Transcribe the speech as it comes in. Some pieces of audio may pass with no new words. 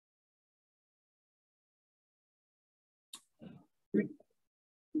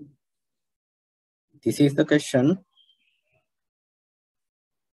This is the question.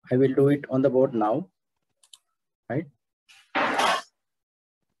 I will do it on the board now, right?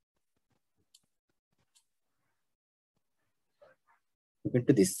 Look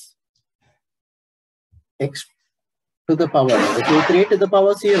into this. X to the power negative 3 to the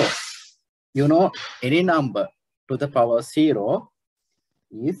power 0. You know, any number to the power 0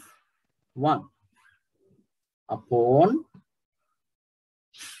 is 1 upon,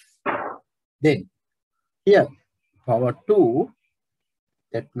 then here power 2,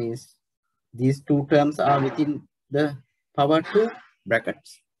 that means these two terms are within the power 2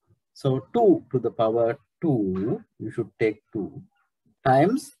 brackets. So 2 to the power 2, you should take 2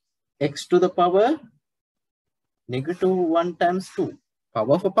 times x to the power negative 1 times 2.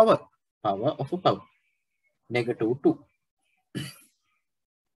 Power of a power. Power of a power. Negative 2.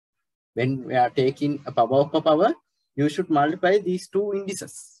 When we are taking a power of a power, you should multiply these two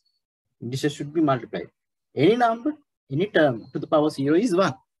indices. Indices should be multiplied. Any number, any term to the power 0 is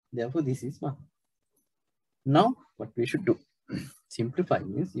 1. Therefore, this is 1. Now, what we should do? Simplify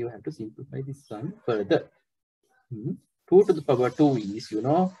means you have to simplify this one further. 2 to the power 2 is,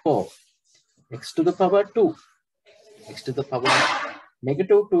 4. X to the power 2. X to the power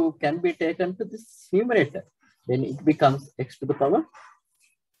negative 2 can be taken to this numerator. Then it becomes x to the power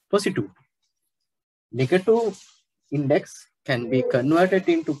positive. Negative index can be converted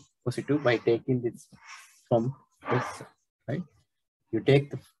into positive by taking this from this, right? You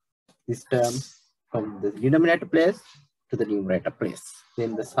take this term from the denominator place to the numerator place.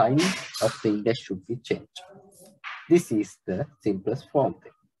 Then the sign of the index should be changed. This is the simplest form.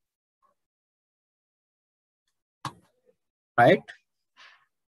 Right?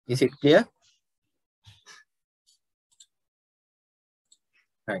 Is it clear?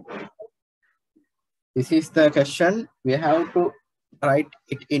 Right. This is the question. We have to write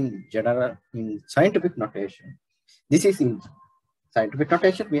it in general, in scientific notation. This is in scientific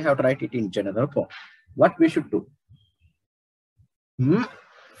notation. We have to write it in general form. What we should do?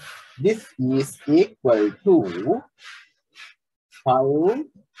 This is equal to 5,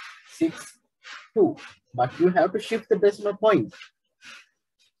 6, 2. But you have to shift the decimal point,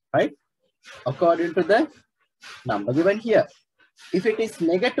 right? According to the number given here. If it is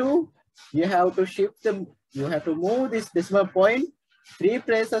negative, you have to shift them. You have to move this decimal point 3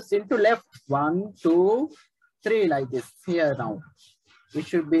 places into left. 1, 2, 3 like this. Here now, it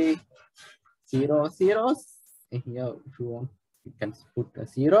should be 0, 0. Here, if you want, you can put a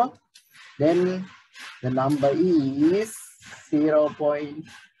 0. Then the number is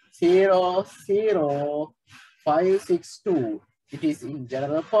 0.00562. It is in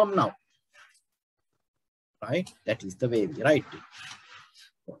general form now. Right? That is the way we write it.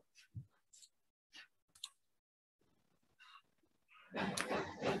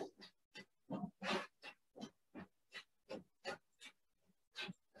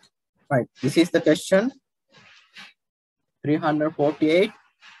 Right. This is the question.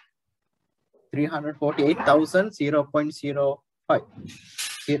 348,000 0.05.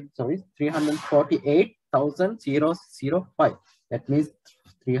 Sorry, 348,005. That means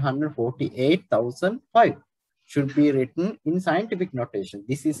 348,005 should be written in scientific notation.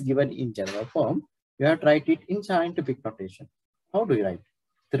 This is given in general form. You have to write it in scientific notation. How do you write?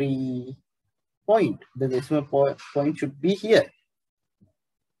 3 point. The decimal point should be here.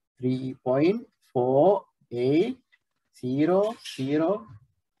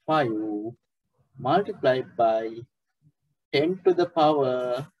 3.48005 multiplied by 10 to the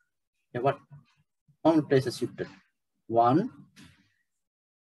power, what? How many places shifted? 1,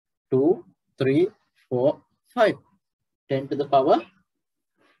 2, 3, 4, 5. 10 to the power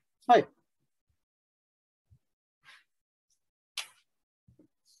 5.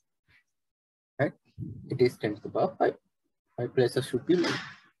 Right? It is 10 to the power 5. 5 places should be moved.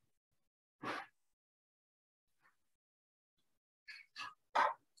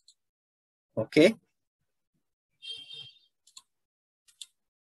 Okay.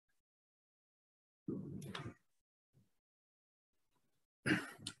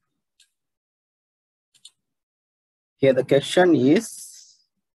 Here the question is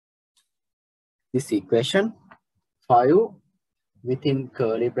this equation 5 within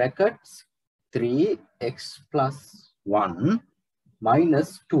curly brackets 3x plus 1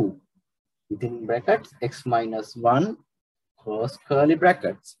 minus 2 within brackets x minus 1 close curly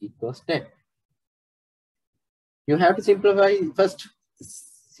brackets equals 10. You have to simplify first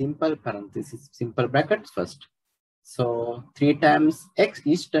simple parenthesis, simple brackets first. So 3 times x,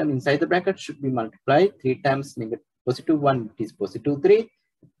 each term inside the bracket should be multiplied. 3 times negative positive 1 is positive 3.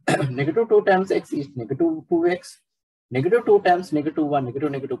 Negative 2 times x is negative 2x. Negative 2 times negative 1,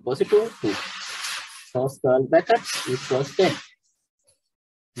 negative positive 2. close curly brackets equals 10.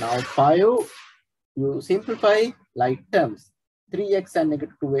 Now 5, you simplify like terms. 3x and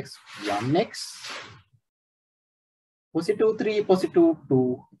negative 2x, 1x. Positive 3, positive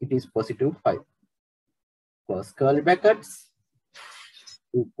 2, it is positive 5. Close curly brackets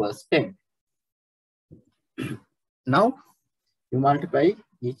equals 10. Now you multiply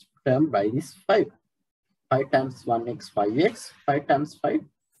each term by this 5. 5 times 1x, 5x. 5 times 5,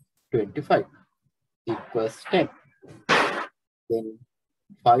 25 equals 10. Then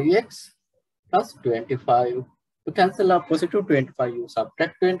 5x plus 25. To cancel out positive 25, you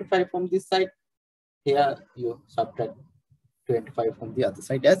subtract 25 from this side. Here you subtract 25 from the other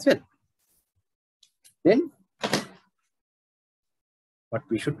side as well. Then what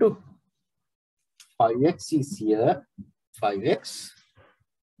we should do? 5x is here. 5x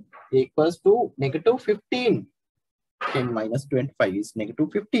equals to negative 15. 10 minus 25 is negative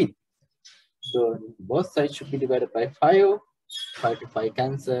 15. So both sides should be divided by 5. 5 to 5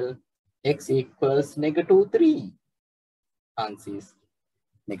 cancel. X equals negative 3. Answer is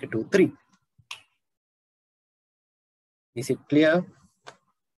negative 3. Is it clear?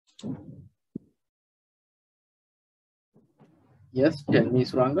 Yes, tell me,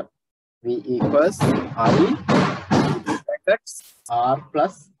 Suranga. V equals I brackets R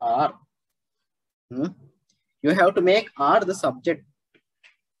plus R. You have to make R the subject.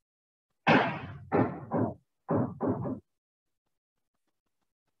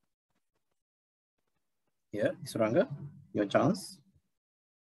 Here, Suranga, your chance.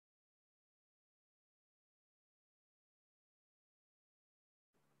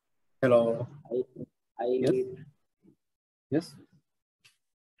 Hello. Yes.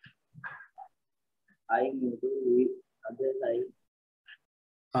 I need to read other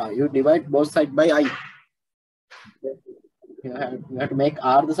side. You divide both sides by I. You have to make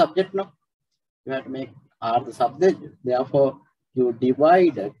R the subject, no? You have to make R the subject. Therefore, you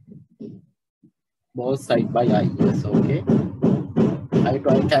divide both sides by I. Yes, okay. I to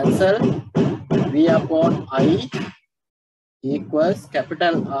I cancel. V upon I equals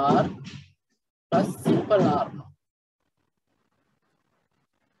capital R plus simple R.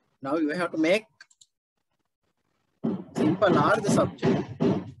 Now you have to make simple R the subject.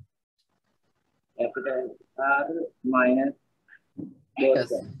 Capital R minus.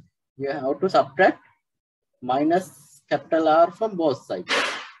 Yes. You have to subtract minus capital R from both sides.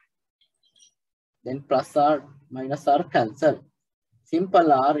 Then plus R minus R cancel.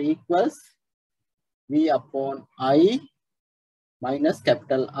 Simple R equals V upon I minus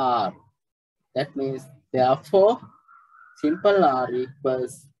capital R. That means, therefore, simple R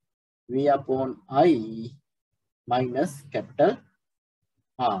equals V upon I minus capital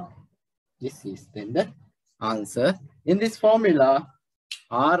R. This is then the answer. In this formula,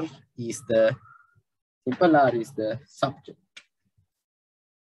 R is the, simple R is the subject.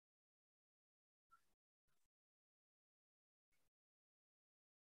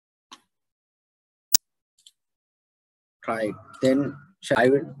 Right. Then I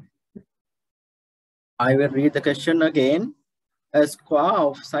will read the question again. A square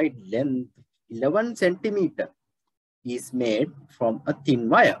of side length 11 centimeter is made from a thin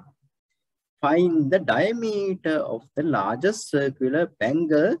wire. Find the diameter of the largest circular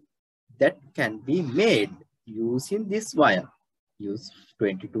bangle that can be made using this wire. Use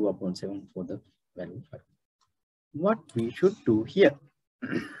 22/7 for the value 5. What we should do here?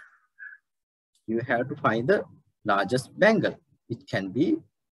 You have to find the largest bangle which can be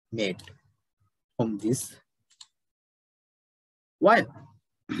made from this wire.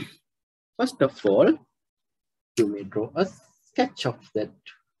 First of all, you may draw a sketch of that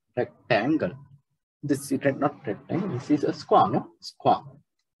rectangle. This is not rectangle, this is a square, no? Square.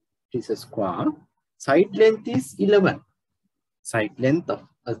 It is a square. Side length is 11. Side length of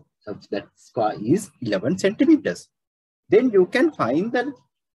that square is 11 centimeters. Then you can find the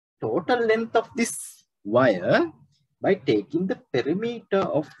total length of this wire by taking the perimeter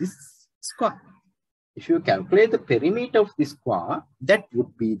of this square. If you calculate the perimeter of this square, that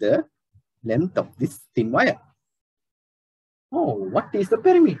would be the length of this thin wire. Oh, what is the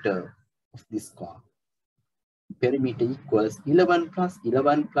perimeter of this square? Perimeter equals 11 plus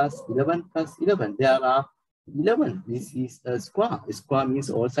 11 plus 11 plus 11. There are 11. This is a square. A square means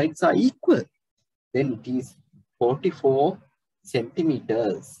all sides are equal. Then it is 44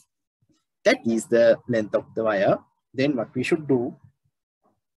 centimeters. That is the length of the wire. Then what we should do?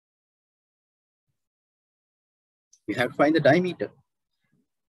 We have to find the diameter.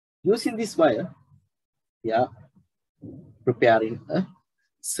 Using this wire, we are preparing a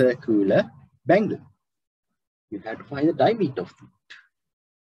circular bangle. You have to find the diameter of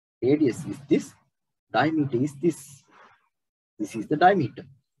it. Radius is this. diameter is this. This is the diameter.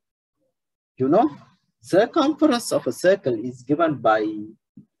 You know, circumference of a circle is given by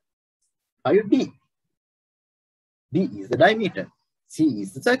 5d. D is the diameter. C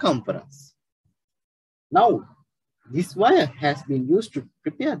is the circumference. Now, this wire has been used to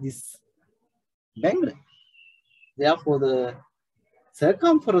prepare this bangle. Therefore, the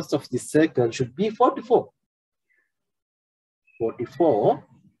circumference of this circle should be 44. 44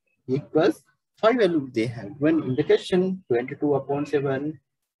 equals 5 value they have. When in the question 22 upon 7,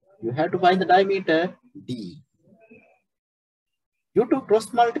 you have to find the diameter D. Due to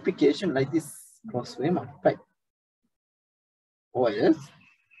cross multiplication like this, crossway multiply. Or else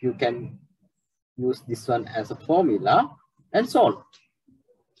you can use this one as a formula and solve.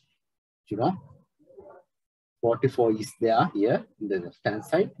 You know, 44 is there here in the left hand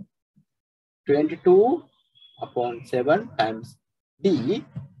side. 22 upon 7 times D.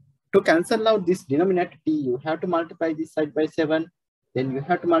 To cancel out this denominator D, you have to multiply this side by 7. Then you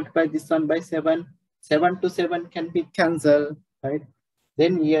have to multiply this one by 7. 7 to 7 can be cancelled, right?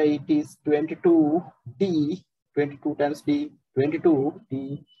 Then here it is 22D, 22 times D,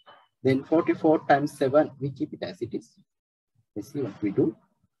 22D. Then 44 times 7, we keep it as it is. Let's see what we do.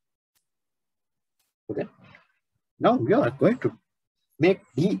 Okay. Now we are going to make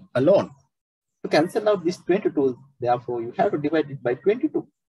D alone. To cancel out this 22, therefore you have to divide it by 22.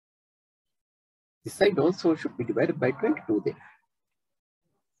 This side also should be divided by 22 then.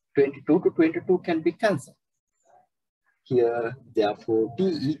 22 to 22 can be cancelled. Here, therefore, D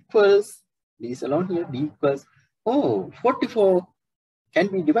equals, D is alone here, D equals, 44 can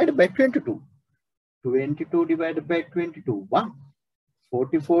be divided by 22. 22 divided by 22, 1.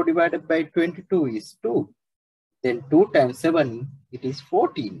 44 divided by 22 is 2. Then 2 times 7, it is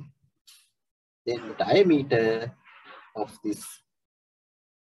 14. Then the diameter of this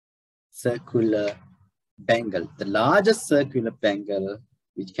circular bangle, the largest circular bangle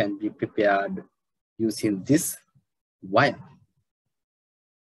which can be prepared using this wire.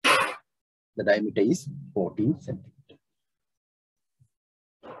 The diameter is 14 centimeters.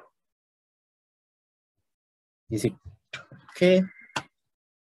 Is it okay?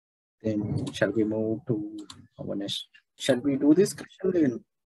 Then shall we move to our next? Shall we do this question then?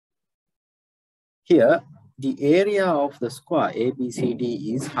 Here, the area of the square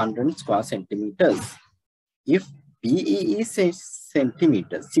ABCD is 100 square centimeters. If BE is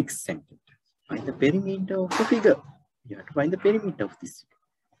centimeters, 6 centimeters. Find the perimeter of the figure. You have to find the perimeter of this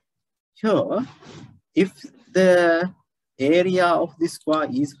figure. Here, if the area of this square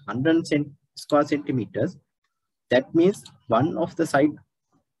is 100 square centimeters, that means one of the side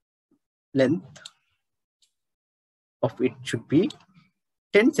length of it should be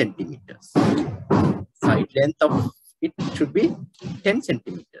 10 centimeters. Side length of it should be 10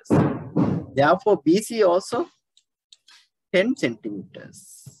 centimeters. Therefore, BC also 10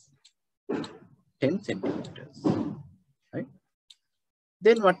 centimeters. 10 centimeters. Right?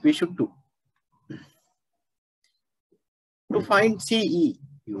 Then what we should do? To find CE,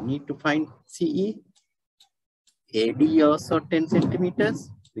 you need to find CE. AD also 10 centimeters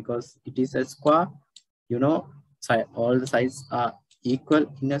because it is a square. You know, all the sides are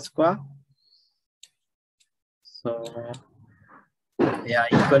equal in a square. So they are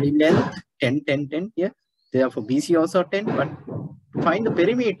equal in length, 10, 10, 10 here. Therefore, BC also 10. But to find the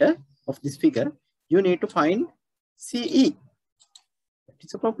perimeter of this figure, you need to find CE. That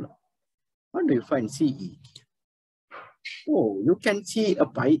is a problem. How do you find CE? Oh, you can see a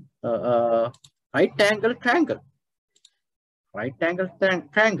right angle triangle. Right angle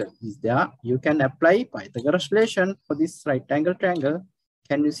triangle is there. You can apply Pythagoras relation for this right angle triangle.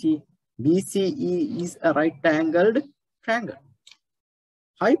 Can you see BCE is a right angled triangle?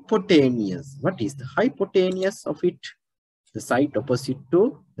 Hypotenuse. What is the hypotenuse of it? The side opposite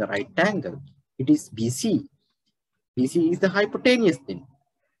to the right angle. It is BC. BC is the hypotenuse then.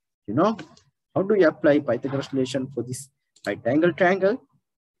 You know, how do you apply Pythagoras relation for this right angle triangle?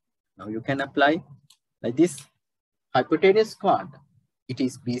 Now you can apply like this. Hypotenuse squared. It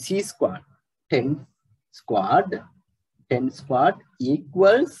is BC squared. 10 squared. 10 squared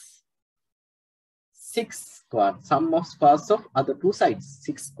equals 6 squared. Sum of squares of other two sides.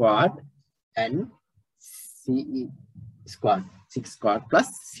 6 squared and CE squared. 6 squared plus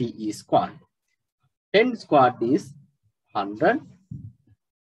CE squared. 10 squared is 100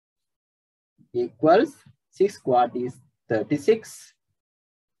 equals 6 squared is 36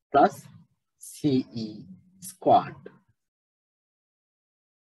 plus CE squared.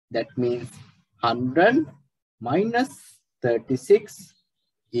 That means 100 minus 36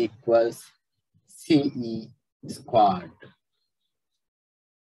 equals CE squared.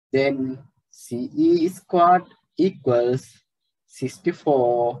 Then CE squared equals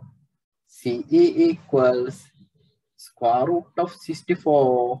 64. CE equals square root of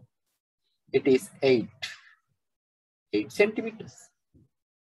 64. It is 8 centimeters.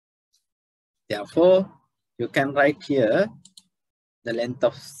 Therefore, you can write here the length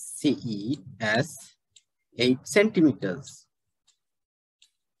of CE as 8 centimeters.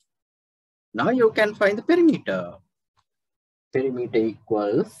 Now you can find the perimeter. Perimeter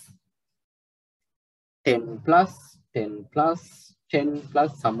equals 10 plus 10 plus 10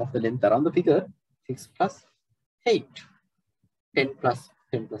 plus sum of the length around the figure, 6 plus 8. 10 plus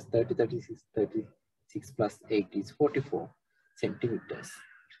 10 plus 30, 36, 36 plus 8 is 44 centimeters.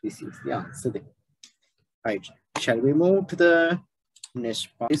 This is the answer there. Right. Shall we move to the next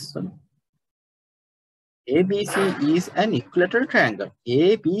part? This one. ABC is an equilateral triangle.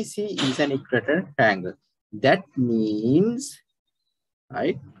 ABC is an equilateral triangle. That means,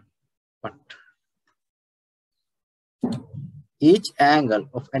 right, what? Each angle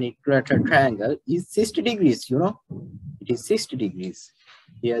of an equilateral triangle is 60 degrees, you know. It is 60 degrees.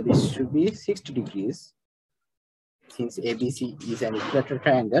 Here this should be 60 degrees. Since ABC is an equilateral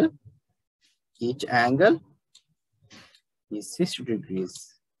triangle, each angle is 60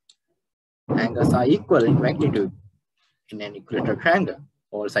 degrees. Angles are equal in magnitude in an equilateral triangle.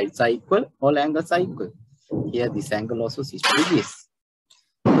 All sides are equal, all angles are equal. Here this angle also 60 degrees.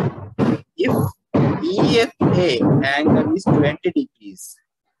 If EFA angle is 20 degrees,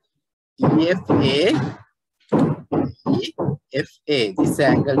 EFA, this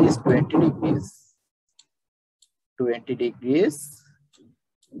angle is 20 degrees. 20 degrees.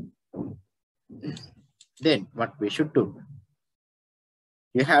 Then what we should do?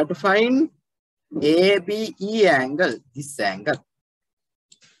 You have to find ABE angle, this angle.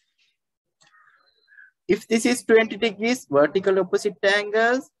 If this is 20 degrees, vertical opposite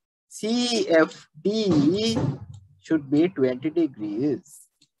angles, CFD should be 20 degrees.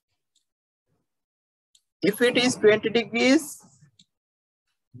 If it is 20 degrees,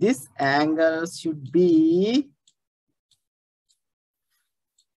 this angle should be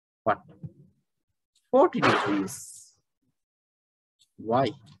what? 40 degrees.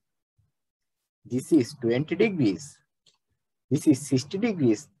 Why? This is 20 degrees. This is 60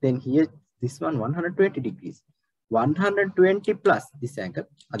 degrees. Then here, this one 120 degrees. 120 plus this angle,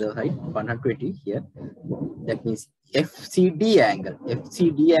 other side 120 here. That means FCD angle.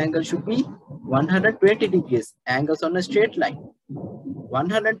 FCD angle should be 120 degrees. Angles on a straight line.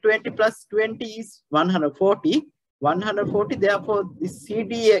 120 plus 20 is 140. 140, therefore this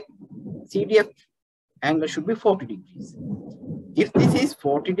CDF angle should be 40 degrees. If this is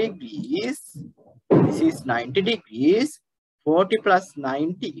 40 degrees, this is 90 degrees. 40 plus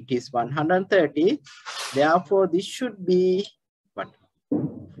 90, it is 130. Therefore, this should be what?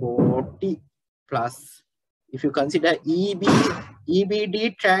 40 plus. If you consider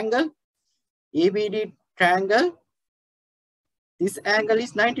EBD triangle, this angle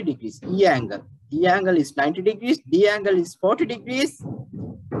is 90 degrees. E angle is 90 degrees. D angle is 40 degrees.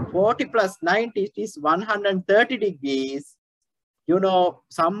 40 plus 90 is 130 degrees. You know,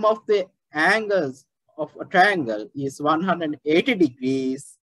 sum of the angles of a triangle is 180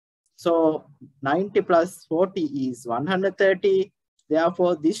 degrees. So 90 plus 40 is 130.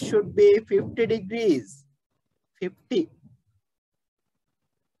 Therefore, this should be 50 degrees. 50.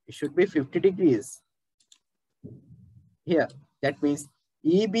 It should be 50 degrees. Here, that means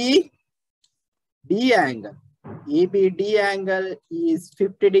EBD angle. EBD angle is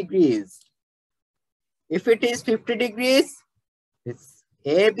 50 degrees. If it is 50 degrees, this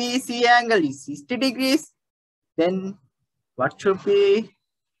ABC angle is 60 degrees. Then what should be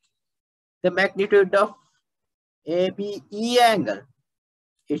the magnitude of ABE angle?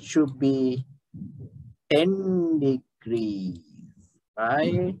 It should be 10 degrees,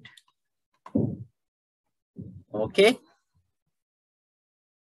 right? Okay.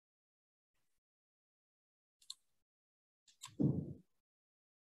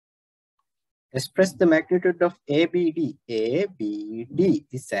 Express the magnitude of ABD,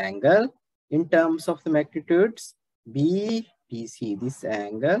 this angle, in terms of the magnitudes BDC, this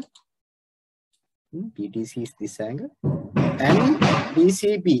angle, BDC is this angle, and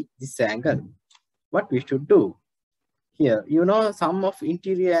DCB, this angle. What we should do? Here, you know, sum of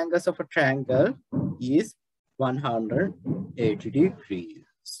interior angles of a triangle is 180 degrees,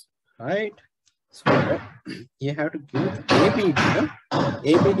 right? So you have to give ABD.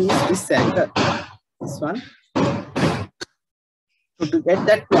 ABD is this angle. This one. So to get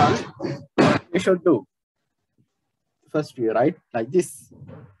that one, we should do. First, we write like this.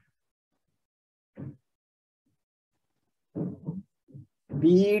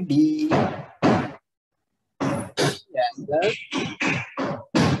 BD angle,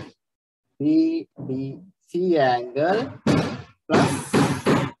 BDC angle plus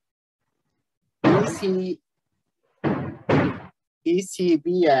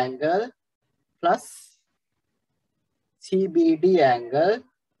ECB angle plus CBD angle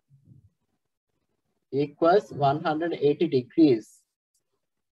equals 180 degrees.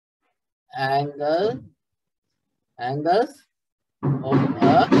 Angles of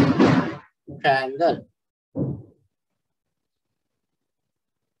a triangle.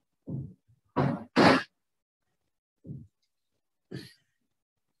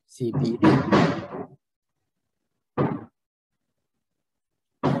 CBD.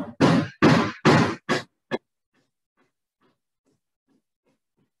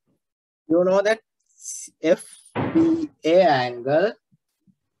 You know that FBA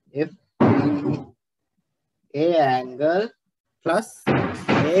angle plus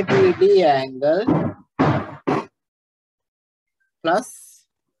ABD angle plus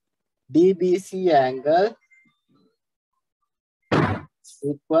DBC angle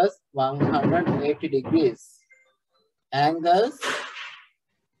equals 180 degrees. Angles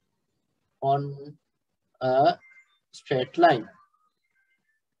on a straight line.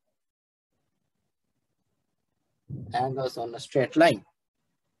 Angles on a straight line.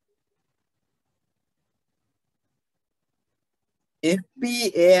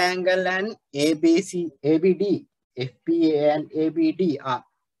 FBA angle and ABD, FBA and ABD are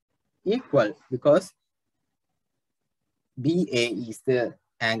equal because BA is the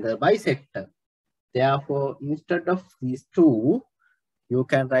angle bisector. Therefore, instead of these two, you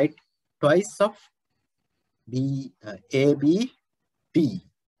can write twice of ABD,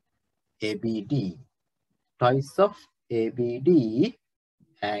 twice of ABD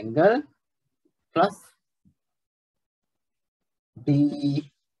angle plus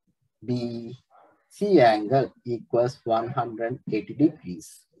DBC angle equals 180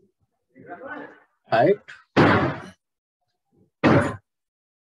 degrees. Right?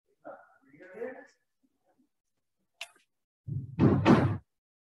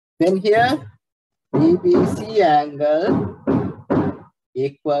 Then here, DBC angle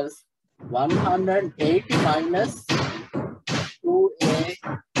equals 180 minus 2ABD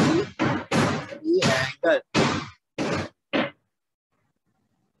angle.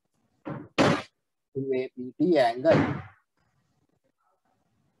 2ABD angle.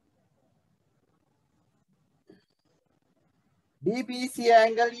 DBC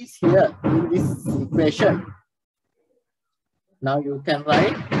angle is here in this equation. Now you can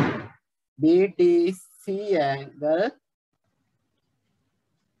write BDC angle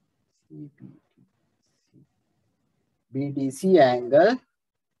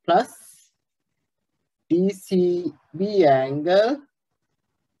plus DCB angle.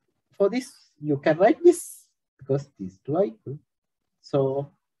 For this, you can write this because these two are equal.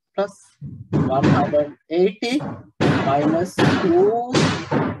 So plus 180 minus 2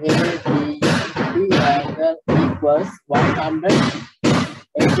 ABD angle equals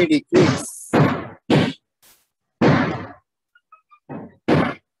 180 degrees.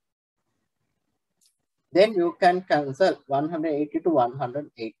 Then you can cancel 180 to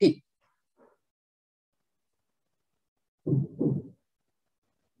 180.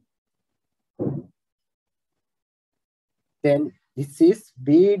 Then this is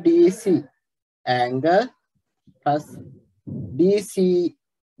BDC angle plus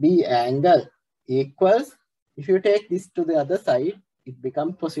DCB angle equals, if you take this to the other side, it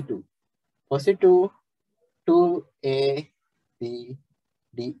becomes positive. Positive 2ABD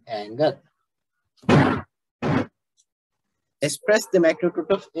angle. Express the magnitude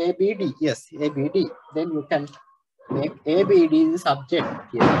of ABD. Yes, ABD. Then you can make ABD the subject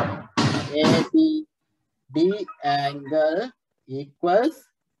here. ABD angle equals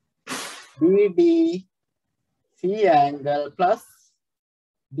BDC angle plus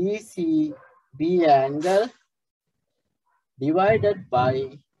DCB angle divided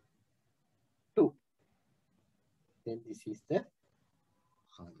by 2. Then this is the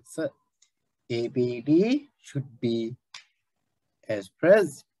answer. ABD should be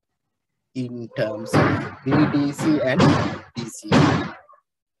expressed in terms of BDC and DCB.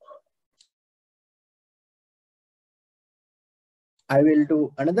 I will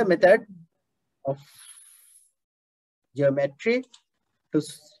do another method of geometry to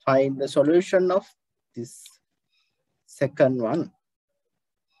find the solution of this second one.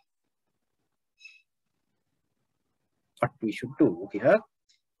 What we should do here,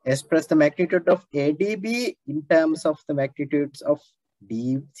 express the magnitude of ADB in terms of the magnitudes of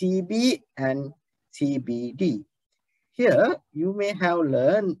DCB and CBD. Here you may have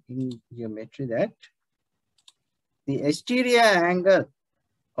learned in geometry that the exterior angle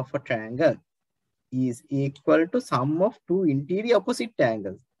of a triangle is equal to sum of two interior opposite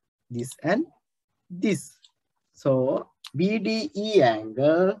angles, this and this. So BDE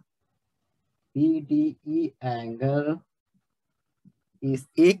angle is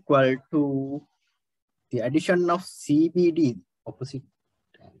equal to the addition of CBD, opposite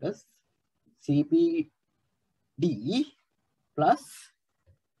angles, CBD plus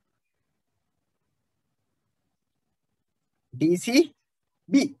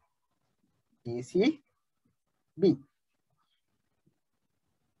DCB.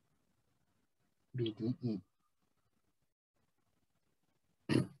 BDE.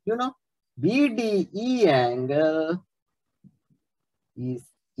 You know, BDE angle is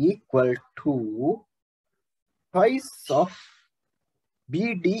equal to twice of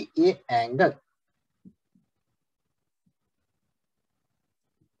BDA angle,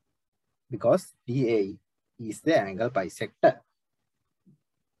 because DA is the angle bisector.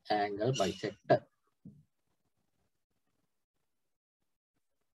 Angle bisector.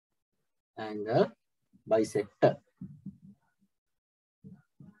 Angle bisector.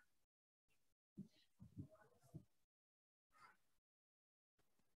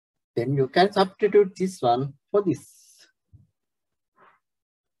 Then you can substitute this one for this.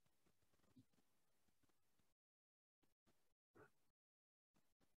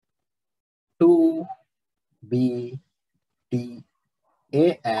 Two BDA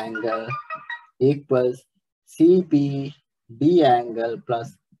angle equals CBD angle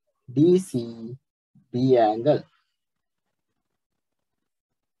plus DCB angle.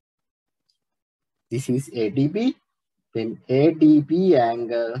 This is ADB. Then ADB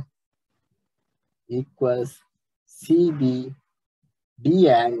angle equals CBD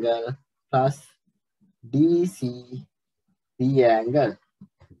angle plus DCB angle.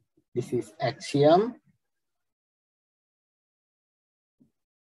 This is axiom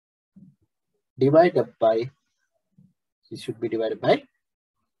divided by, this should be divided by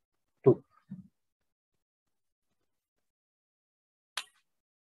 2.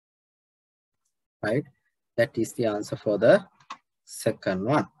 Right? That is the answer for the second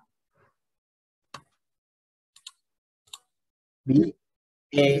one. BAD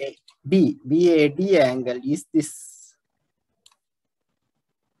angle is this.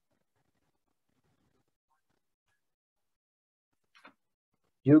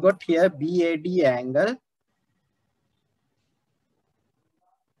 You got here BAD angle.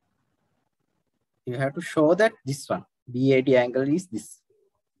 You have to show that this one, BAD angle is this.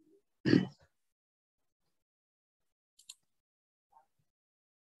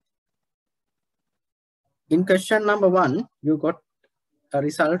 In question number 1, you got a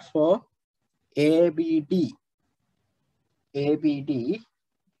result for ABD. ABD,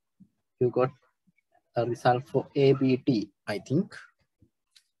 you got a result for ABD, I think.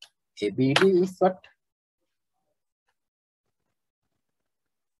 ABD is what?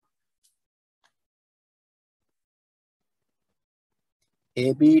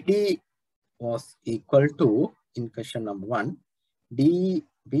 ABD was equal to, in question number 1,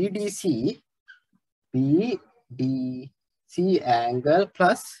 BDC angle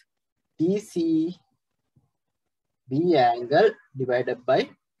plus DCB angle divided by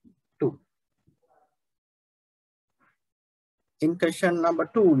 2. In question number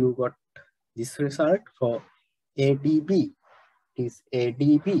 2, you got this result for ADB. It is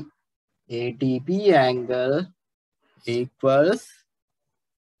ADB. ADB angle equals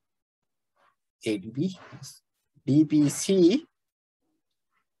ADB DBC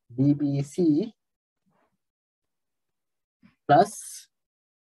plus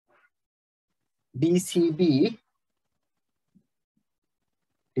DCB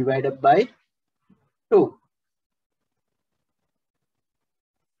divided by 2.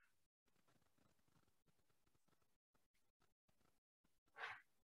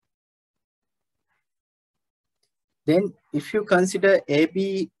 Then if you consider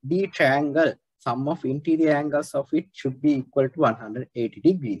ABD triangle, sum of interior angles of it should be equal to 180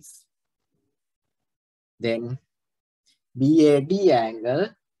 degrees. Then BAD angle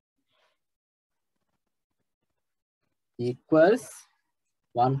equals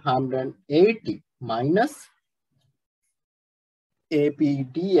 180 minus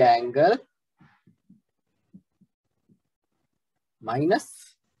ABD angle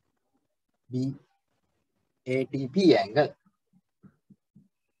minus ADB angle.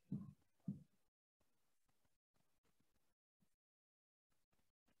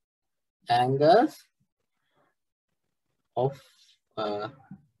 Angles of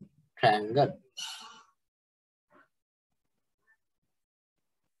triangle.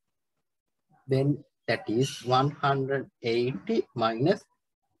 Then that is 180 minus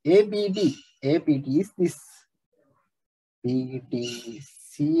ABD. ABD is this.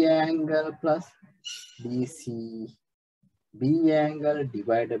 BDC angle plus DCB angle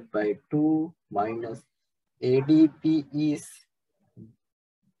divided by 2 minus ADP is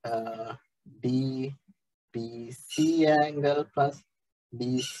DBC angle plus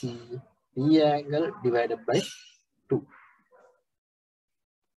DCB angle divided by 2.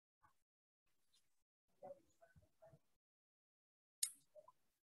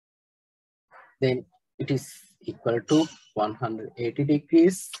 Then it is equal to 180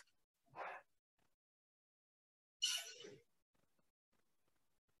 degrees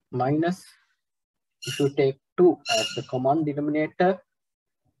minus, if you take 2 as the common denominator,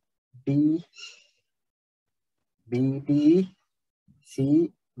 DBDC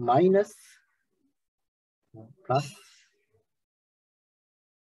minus plus,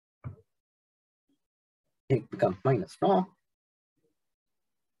 it becomes minus, no?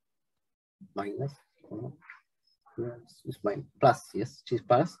 Minus, plus, yes, it is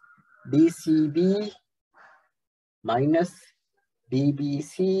plus. DCB minus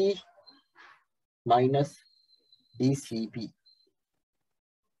DBC minus DCB.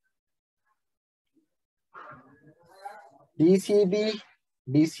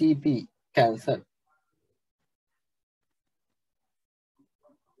 DCB cancel.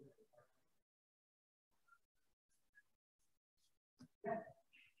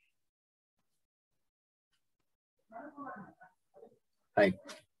 Right.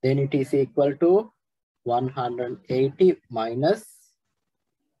 Then it is equal to 180 minus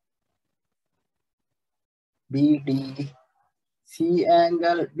BDC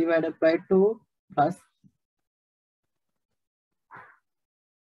angle divided by 2 plus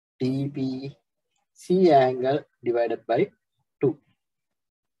DBC angle divided by 2.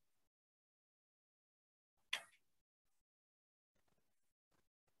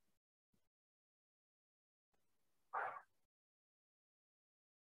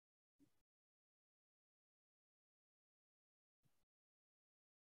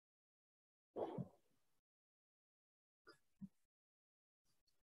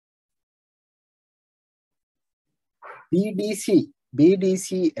 BDC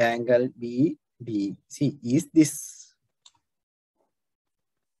angle BDC is this.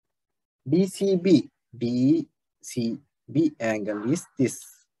 DCB angle is this.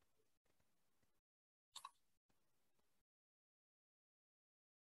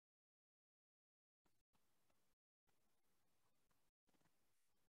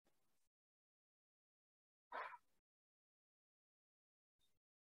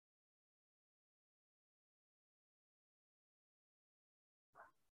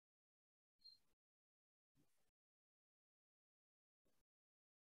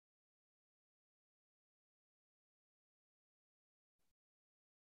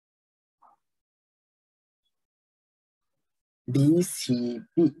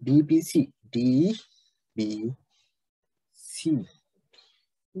 DBC,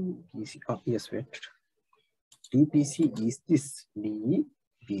 oh yes, wait. DBC is this,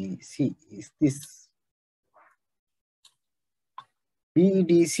 DBC is this.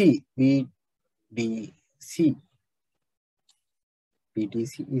 BDC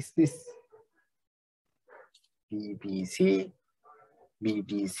is this. DBC,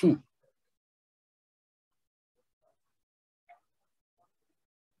 BDC.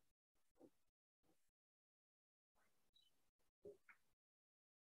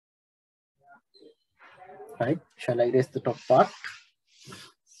 Right, shall I erase the top part?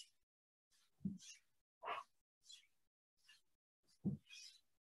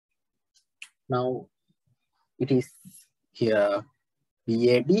 Now it is here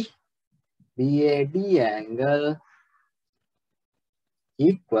BAD angle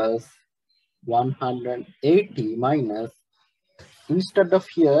equals 180 minus, instead of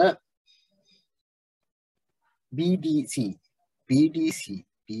here BDC.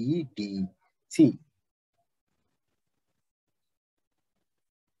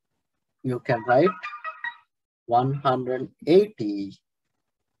 You can write 180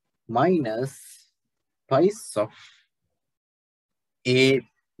 minus twice of ADB.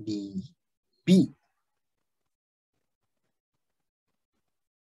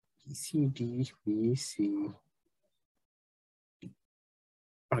 BC.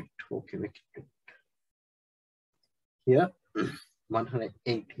 Right, okay, make it here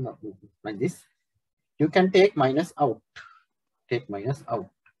 180, like this. You can take minus out. Take minus out.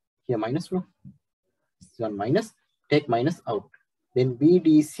 Here minus, no. This one minus, take minus out. Then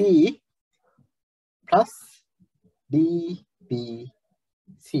BDC plus DBC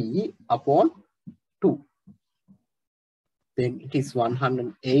C upon 2. Then it is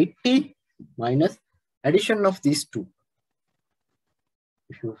 180 minus addition of these two.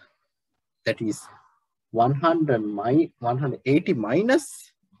 That is 180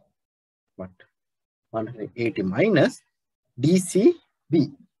 minus what? 180 minus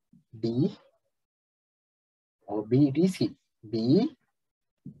DCB. D or BDC. BDC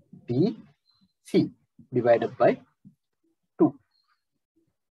divided by 2.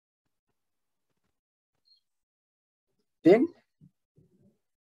 Then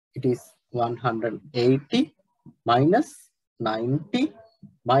it is 180 minus 90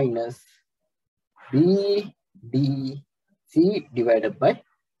 minus BDC divided by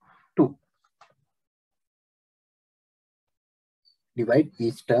 2. Divide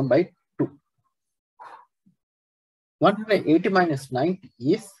each term by 2. 180 minus 90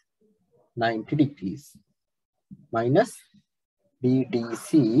 is 90 degrees minus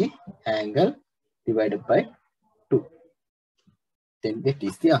BDC angle divided by 2. Then that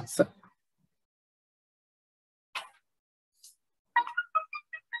is the answer.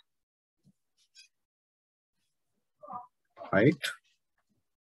 Right.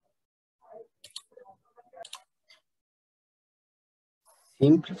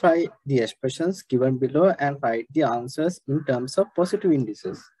 Simplify the expressions given below and write the answers in terms of positive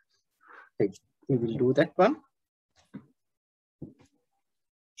indices. Okay, we will do that one.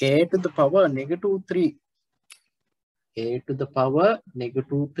 A to the power negative 3. A to the power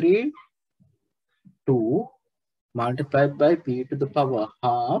negative 3 2 multiplied by b to the power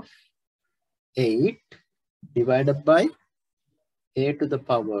half 8 divided by a to the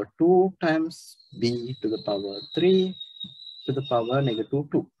power 2 times b to the power 3 to the power negative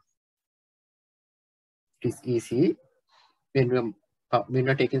 2. It is easy. When we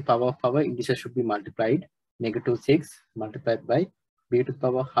are taking power of power, indices should be multiplied. Negative 6 multiplied by b to the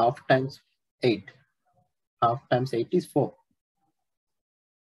power half times 8. Half times 8 is 4.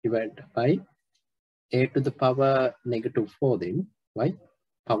 Divided by a to the power negative 4 then. Why?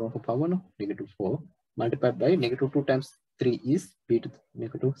 Power of power, no? Negative 4. Multiplied by negative 2 times 3 is b to the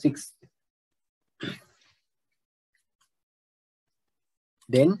negative 6.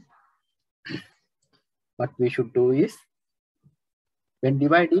 Then what we should do is, when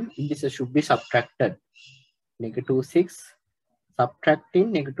dividing, indices should be subtracted. Negative 6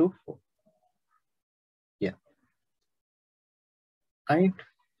 subtracting negative 4. Yeah. Right.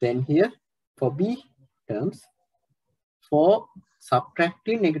 Then here for b terms, 4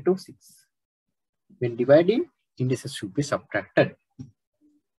 subtracting negative 6. When dividing, indices should be subtracted.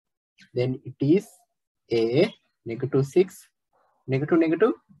 Then it is a negative 6 negative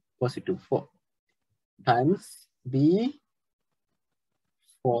negative positive 4 times b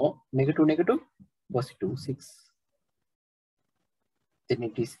 4 negative negative positive 6. Then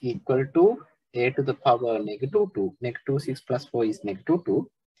it is equal to a to the power negative 2. Negative 6 plus 4 is negative 2.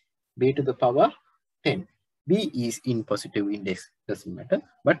 B to the power 10. B is in positive index, doesn't matter.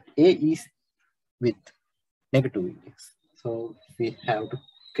 But A is with negative index. So we have to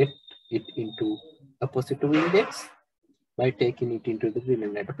get it into a positive index by taking it into the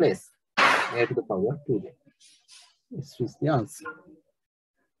denominator place. A to the power 2. This is the answer.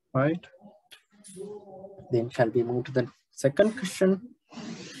 Right. Then shall we move to the second question?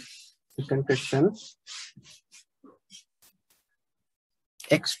 Second question.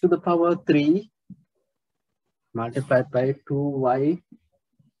 X to the power 3 multiplied by 2y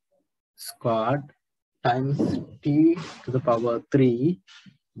squared times t to the power 3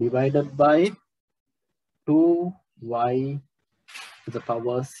 divided by 2y to the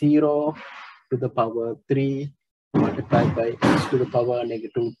power 0 to the power 3 multiplied by x to the power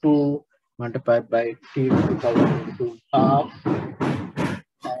negative 2 multiplied by t to the power negative half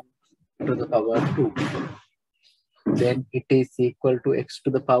and to the power 2. Then it is equal to x to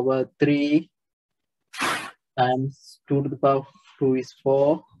the power 3 times 2 to the power 2 is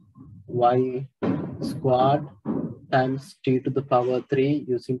 4, y squared times t to the power 3.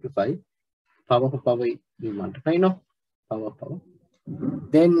 You simplify. Power for power, you multiply, no? Power.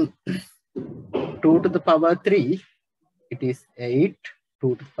 Then 2 to the power 3, it is 8.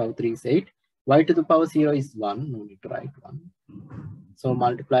 2 to the power 3 is 8. Y to the power 0 is 1. No need to write 1. So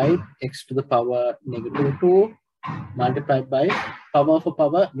multiply x to the power negative 2 multiplied by power for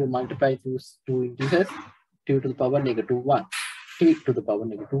power, you multiply those two integers, t to the power negative 1, t to the power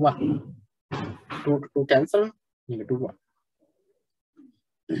negative 1. 2 to 2 cancel, negative 1.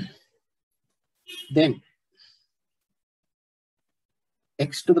 Then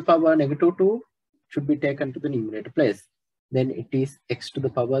x to the power negative 2 should be taken to the numerator place. Then it is x to the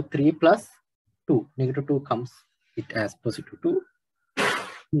power 3 plus 2. Negative 2 comes it as positive 2.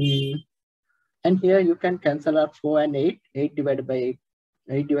 And here you can cancel out 4 and 8. 8 divided by 8.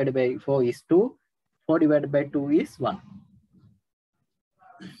 8 divided by 4 is 2. 4 divided by 2 is 1.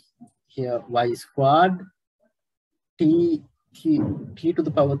 Here y squared t to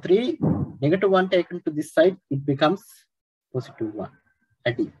the power 3. Negative 1 taken to this side, it becomes positive 1.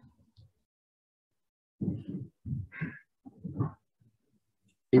 Adding.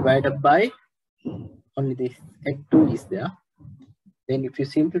 Divided by only this x2 is there. Then if you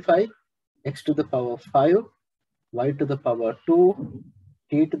simplify, x to the power 5, y to the power 2,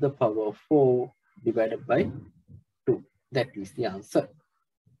 t to the power 4 divided by 2. That is the answer.